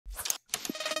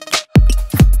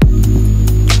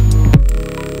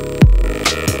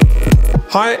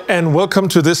Hi, and welcome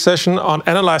to this session on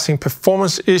analyzing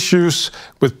performance issues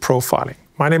with profiling.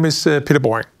 My name is Peter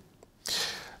Boring.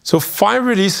 So 5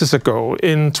 releases ago,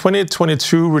 in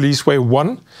 2022 release wave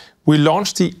 1, we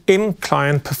launched the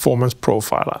In-Client Performance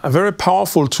Profiler, a very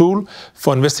powerful tool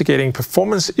for investigating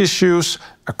performance issues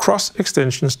across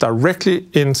extensions directly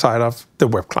inside of the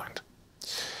web client.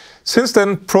 Since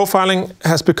then, profiling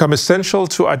has become essential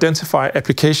to identify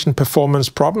application performance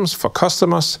problems for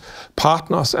customers,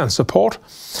 partners, and support,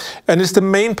 and is the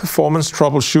main performance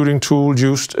troubleshooting tool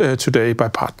used today by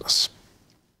partners.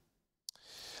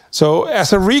 So,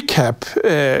 as a recap,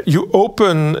 you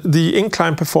open the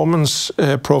In-Client Performance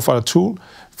Profiler tool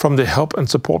from the Help and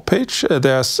Support page.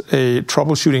 There's a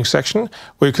troubleshooting section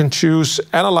where you can choose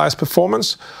Analyze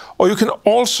Performance, or you can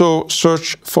also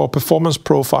search for Performance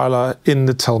Profiler in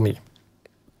the Tell Me.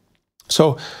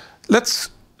 So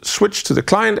let's switch to the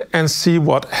client and see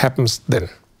what happens then.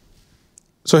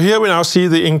 So here we now see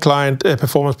the In-Client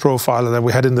Performance Profiler that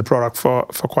we had in the product for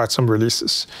quite some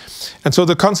releases. And so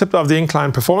the concept of the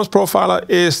In-Client Performance Profiler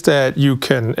is that you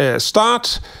can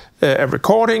start a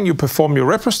recording, you perform your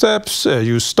repro steps,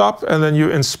 you stop, and then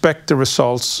you inspect the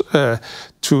results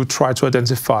to try to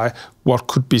identify what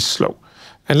could be slow.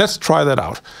 And let's try that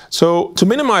out. So to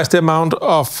minimize the amount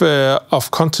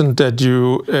of content that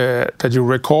you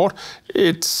record,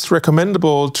 it's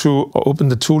recommendable to open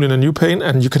the tool in a new pane,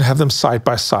 and you can have them side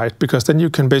by side, because then you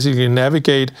can basically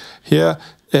navigate here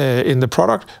in the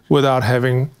product without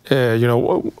having,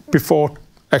 before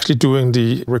actually doing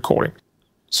the recording.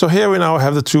 So here we now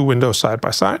have the 2 windows side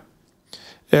by side.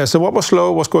 So what was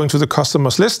slow was going to the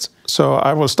customers list. So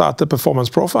I will start the Performance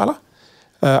Profiler.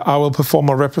 I will perform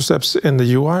my repro steps in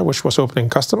the UI, which was opening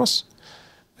customers.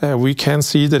 We can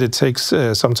see that it takes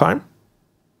some time.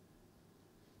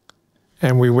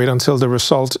 And we wait until the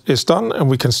result is done, and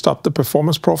we can stop the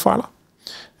Performance Profiler.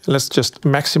 Let's just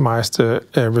maximize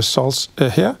the results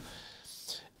here.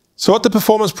 So what the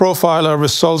Performance Profiler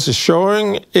results is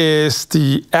showing is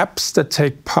the apps that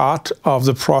take part of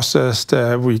the process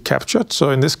that we captured.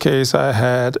 So in this case, I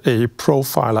had a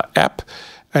Profiler app,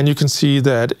 and you can see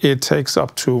that it takes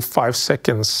up to 5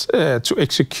 seconds to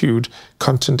execute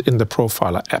content in the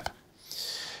Profiler app.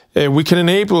 We can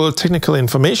enable technical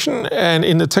information, and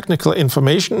in the technical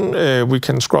information, we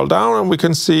can scroll down and we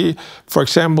can see, for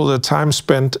example, the time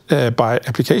spent by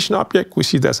application object. We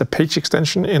see there's a page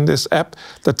extension in this app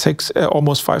that takes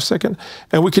almost 5 seconds.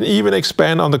 And we can even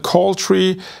expand on the call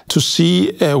tree to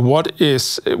see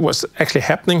what's actually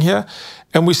happening here.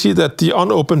 And we see that the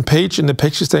unopened page in the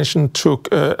page extension took,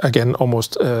 again,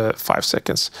 almost 5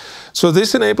 seconds. So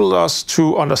this enabled us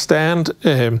to understand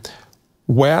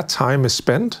where time is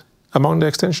spent among the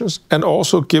extensions, and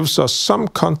also gives us some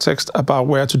context about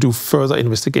where to do further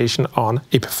investigation on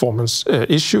a performance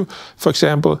issue. For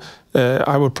example,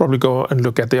 I would probably go and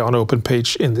look at the unopened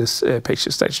page in this page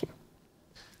extension.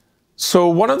 So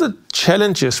one of the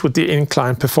challenges with the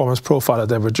In-Client Performance Profiler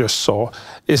that we just saw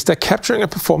is that capturing a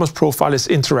performance profile is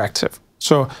interactive.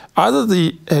 So either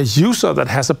the user that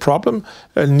has a problem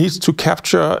needs to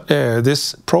capture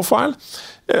this profile,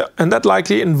 and that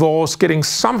likely involves getting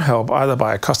some help either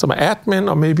by a customer admin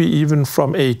or maybe even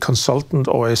from a consultant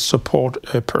or a support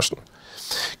person.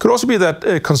 It could also be that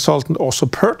a consultant or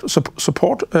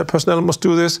support personnel must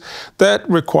do this. That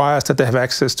requires that they have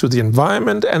access to the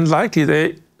environment, and likely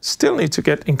they still need to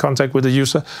get in contact with the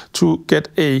user to get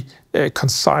a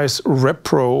concise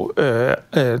repro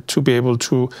to be able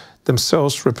to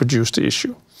themselves reproduce the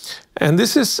issue. And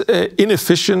this is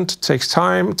inefficient, takes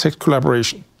time, takes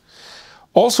collaboration.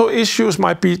 Also, issues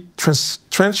might be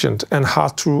transient and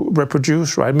hard to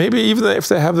reproduce, right? Maybe even if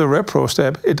they have the repro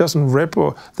step, it doesn't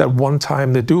repro that one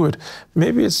time they do it.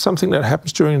 Maybe it's something that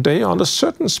happens during the day under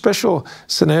certain special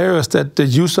scenarios that the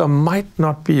user might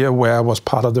not be aware was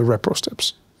part of the repro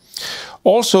steps.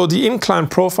 Also, the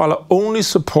In-Client Profiler only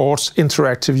supports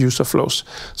interactive user flows.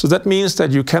 So that means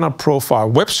that you cannot profile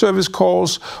web service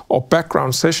calls or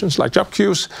background sessions like job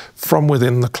queues from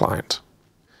within the client.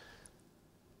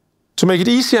 To make it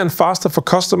easier and faster for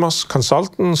customers,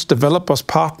 consultants, developers,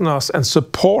 partners, and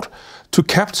support to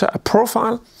capture a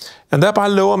profile, and thereby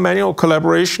lower manual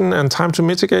collaboration and time to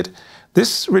mitigate,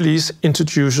 this release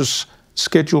introduces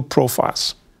scheduled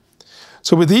profiles.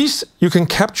 So with these, you can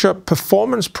capture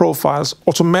performance profiles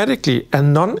automatically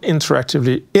and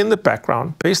non-interactively in the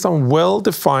background based on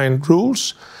well-defined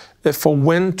rules for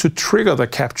when to trigger the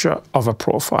capture of a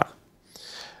profile.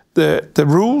 The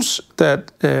rules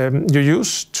that you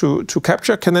use to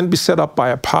capture can then be set up by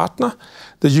a partner.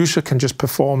 The user can just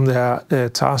perform their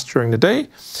task during the day,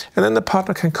 and then the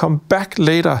partner can come back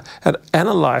later and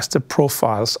analyze the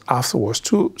profiles afterwards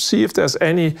to see if there's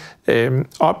any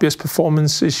obvious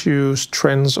performance issues,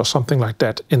 trends, or something like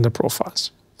that in the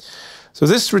profiles. So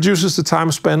this reduces the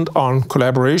time spent on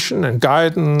collaboration and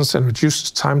guidance and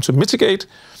reduces time to mitigate.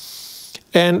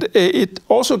 And it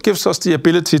also gives us the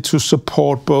ability to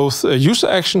support both user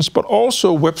actions, but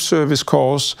also web service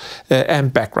calls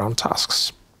and background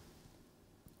tasks.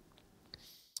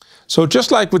 So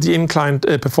just like with the in-client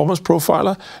performance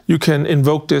profiler, you can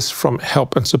invoke this from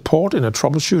help and support in a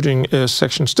troubleshooting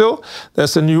section still.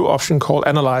 There's a new option called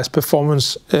Analyze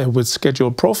Performance with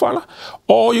Schedule Profiler.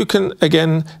 Or you can,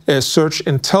 again, search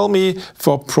in Tell Me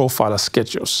for profiler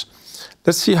schedules.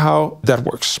 Let's see how that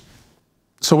works.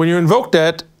 So when you invoke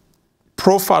that,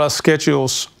 Profiler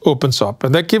Schedules opens up,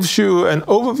 and that gives you an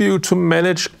overview to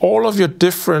manage all of your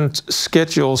different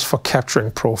schedules for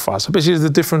capturing profiles. So basically the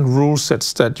different rule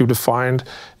sets that you defined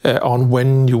on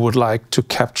when you would like to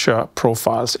capture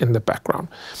profiles in the background.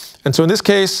 And so in this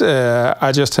case,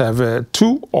 I just have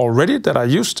 2 already that I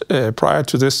used prior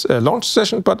to this launch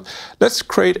session, but let's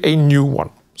create a new one.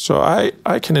 So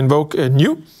I can invoke a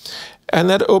new, and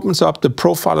that opens up the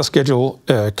Profiler Schedule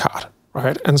card.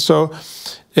 Right, and so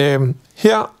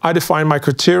here I define my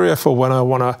criteria for when I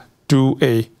want to do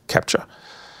a capture.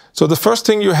 So the first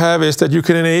thing you have is that you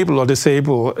can enable or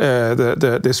disable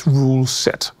this rule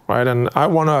set, right? And I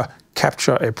want to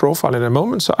capture a profile in a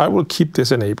moment, so I will keep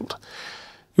this enabled.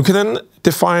 You can then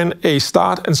define a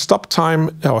start and stop time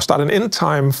or start and end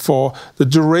time for the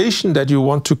duration that you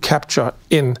want to capture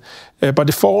in. By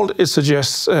default, it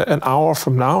suggests an hour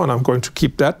from now, and I'm going to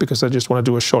keep that because I just want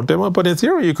to do a short demo. But in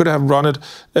theory, you could have run it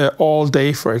all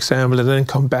day, for example, and then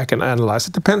come back and analyze.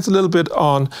 It depends a little bit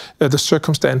on the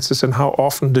circumstances and how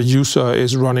often the user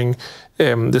is running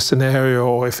the scenario,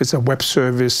 or if it's a web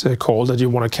service call that you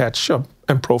want to catch up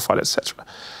and profile, etc.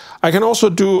 I can also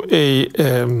do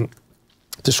a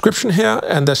description here,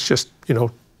 and that's just,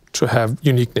 to have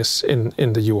uniqueness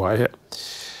in the UI here.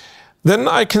 Then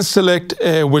I can select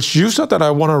which user that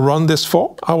I want to run this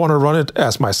for. I want to run it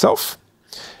as myself.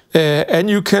 And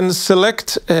you can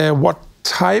select what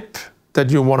type that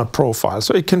you want to profile.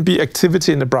 So it can be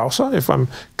activity in the browser, if I'm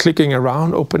clicking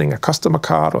around, opening a customer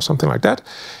card or something like that.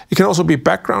 It can also be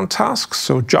background tasks,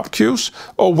 so job queues,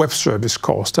 or web service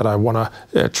calls that I want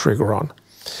to trigger on.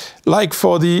 Like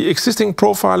for the existing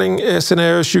profiling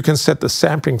scenarios, you can set the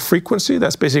sampling frequency.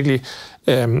 That's basically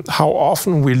how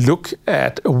often we look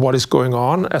at what is going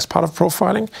on as part of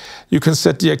profiling. You can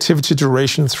set the activity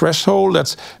duration threshold.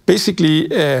 That's basically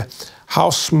how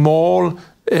small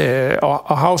or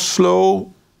how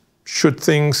slow should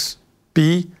things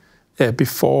be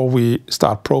before we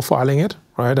start profiling it.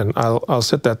 Right, and I'll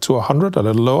set that to 100, a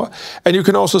little lower. And you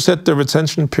can also set the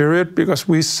retention period, because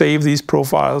we save these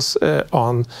profiles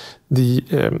on the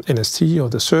NST or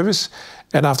the service,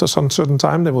 and after some certain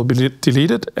time they will be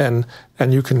deleted, and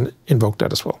you can invoke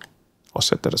that as well, or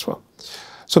set that as well.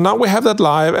 So now we have that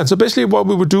live, and so basically what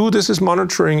we would do, this is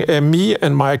monitoring me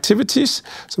and my activities.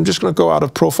 So I'm just going to go out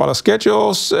of Profiler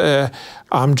Schedules.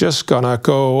 I'm just going to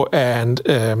go and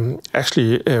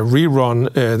actually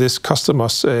rerun this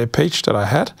customer's page that I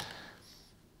had.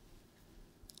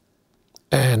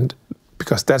 And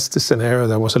because that's the scenario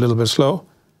that was a little bit slow.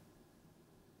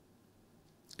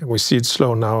 And we see it's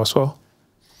slow now as well.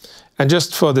 And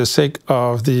just for the sake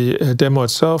of the demo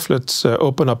itself, let's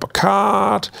open up a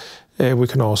card. We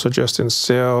can also just in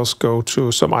sales go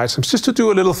to some items just to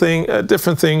do a little thing,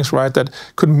 different things, right, that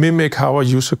could mimic how a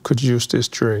user could use this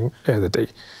during the day.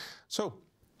 So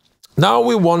now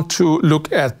we want to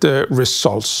look at the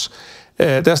results.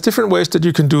 There's different ways that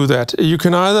you can do that. You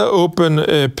can either open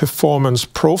a performance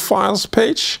profiles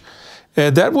page.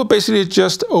 That will basically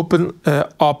just open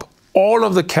up all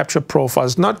of the capture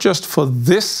profiles, not just for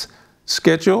this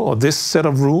schedule or this set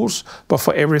of rules, but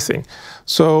for everything.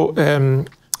 So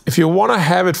if you want to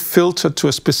have it filtered to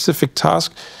a specific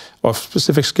task or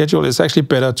specific schedule, it's actually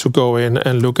better to go in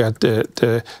and look at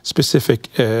the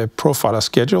specific profiler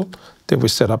schedule that we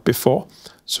set up before.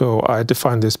 So I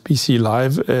defined this BC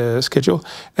Live schedule,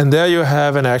 and there you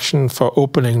have an action for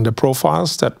opening the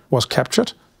profiles that was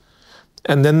captured.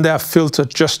 And then they're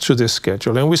filtered just to this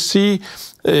schedule. And we see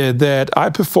that I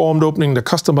performed opening the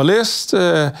customer list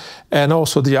and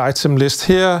also the item list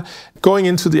here. Going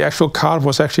into the actual card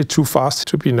was actually too fast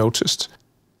to be noticed.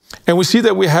 And we see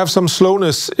that we have some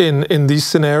slowness in these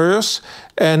scenarios.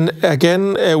 And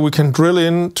again, we can drill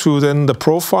into then the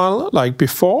profile like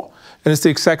before, and it's the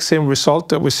exact same result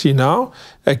that we see now.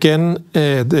 Again,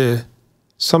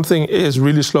 something is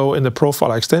really slow in the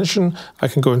profile extension. I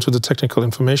can go into the technical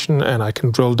information and I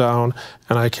can drill down,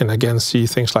 and I can again see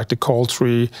things like the call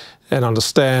tree and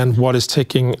understand what is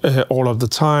taking all of the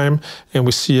time. And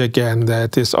we see again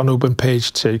that this unopened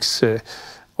page takes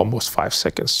almost 5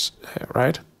 seconds,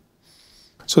 right?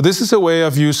 So this is a way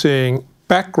of using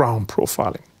background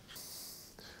profiling.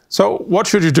 So what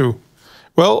should you do?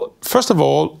 Well, first of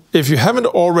all, if you haven't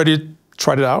already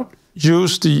tried it out,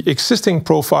 use the existing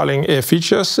profiling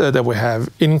features that we have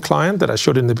in client that I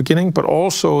showed in the beginning, but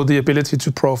also the ability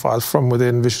to profile from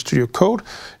within Visual Studio Code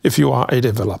if you are a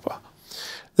developer.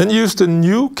 Then use the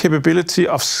new capability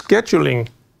of scheduling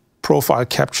profile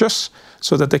captures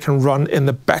so that they can run in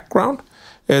the background.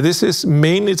 This is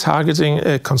mainly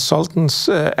targeting consultants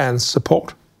and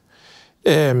support.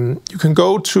 You can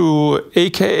go to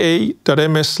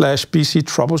aka.ms/bc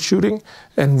troubleshooting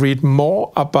and read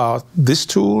more about this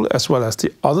tool as well as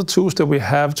the other tools that we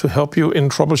have to help you in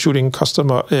troubleshooting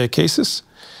customer cases.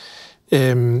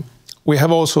 We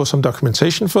have also some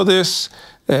documentation for this,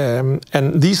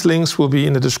 and these links will be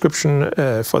in the description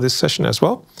for this session as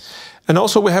well. And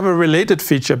also we have a related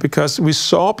feature, because we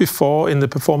saw before in the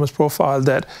performance profile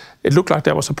that it looked like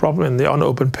there was a problem in the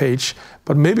unopened page,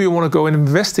 but maybe you want to go and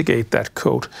investigate that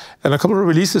code. And a couple of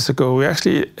releases ago, we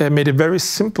actually made it very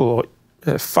simple,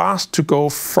 fast to go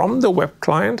from the web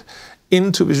client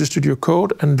into Visual Studio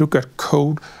Code and look at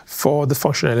code for the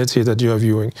functionality that you are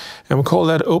viewing. And we call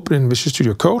that Open in Visual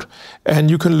Studio Code. And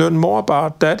you can learn more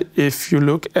about that if you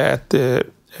look at the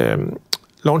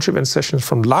launch event sessions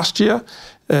from last year,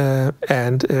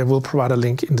 and we'll provide a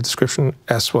link in the description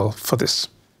as well for this.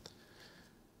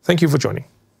 Thank you for joining.